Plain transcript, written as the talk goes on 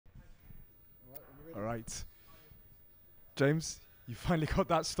All right. James, you finally got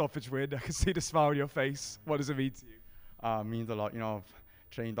that stoppage win. I can see the smile on your face. What does it mean to you? It means a lot. You know,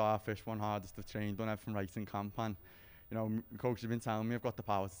 I've trained hard, fished one hardest I've trained, done everything right in camp, and you know, my coach has been telling me I've got the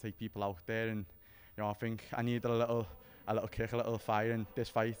power to take people out there, and you know, I think I needed a little kick, a little fire in this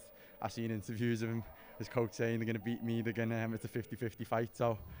fight. I've seen interviews of him, his coach saying they're going to beat me, it's a 50-50 fight,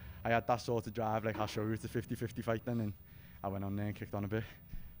 so I had that sort of drive, like I'll show you it's a 50-50 fight then, and I went on there and kicked on a bit.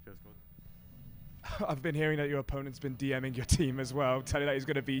 Feels good. I've been hearing that your opponent's been DMing your team as well, telling that he's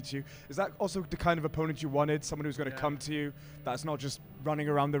going to beat you. Is that also the kind of opponent you wanted? Someone who's going to come to you, that's not just running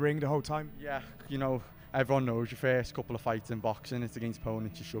around the ring the whole time? Yeah, you know, everyone knows your first couple of fights in boxing, it's against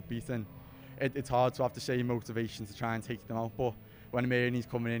opponents you should beat, and it's hard to have the same motivation to try and take them out, but when I'm hearing he's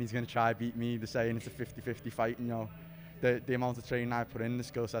coming in, he's going to try and beat me, they're saying it's a 50-50 fight, and you know, the amount of training I put in, the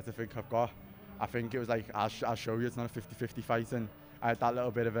skill set I think I've got, I think it was like, I'll show you it's not a 50-50 fight, and I had that little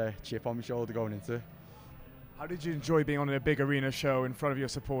bit of a chip on my shoulder going into it. How did you enjoy being on a big arena show in front of your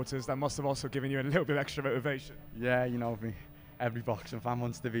supporters? That must have also given you a little bit of extra motivation. Yeah, you know, every boxing fan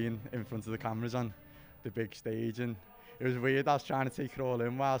wants to be in front of the cameras on the big stage, and it was weird. I was trying to take it all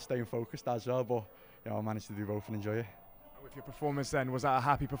in while staying focused as well, but you know, I managed to do both and enjoy it. With your performance then, was that a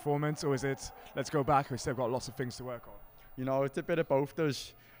happy performance, or is it, let's go back, we've still got lots of things to work on? You know, it's a bit of both.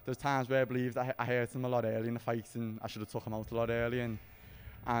 There's times where I believed I hurt him a lot early in the fight, and I should have took him out a lot early, and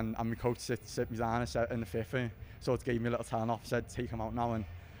my coach sit me down in the fifth, and so it gave me a little turn off, said take him out now, and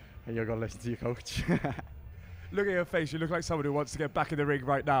you've got to listen to your coach. Look at your face, you look like someone who wants to get back in the ring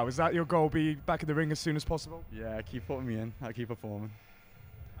right now. Is that your goal, be back in the ring as soon as possible? Yeah, keep putting me in, I keep performing.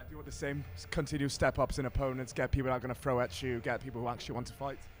 And do you want the same, continue step-ups in opponents, get people that are going to throw at you, get people who actually want to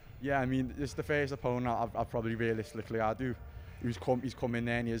fight? Yeah, I mean, it's the first opponent I've probably realistically I do. He's come in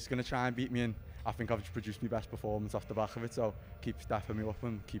there and he's going to try and beat me, and I think I've just produced my best performance off the back of it, so keep stepping me up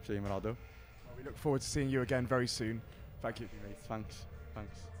and keep seeing what I'll do. Well, we look forward to seeing you again very soon. Thank you. Thanks.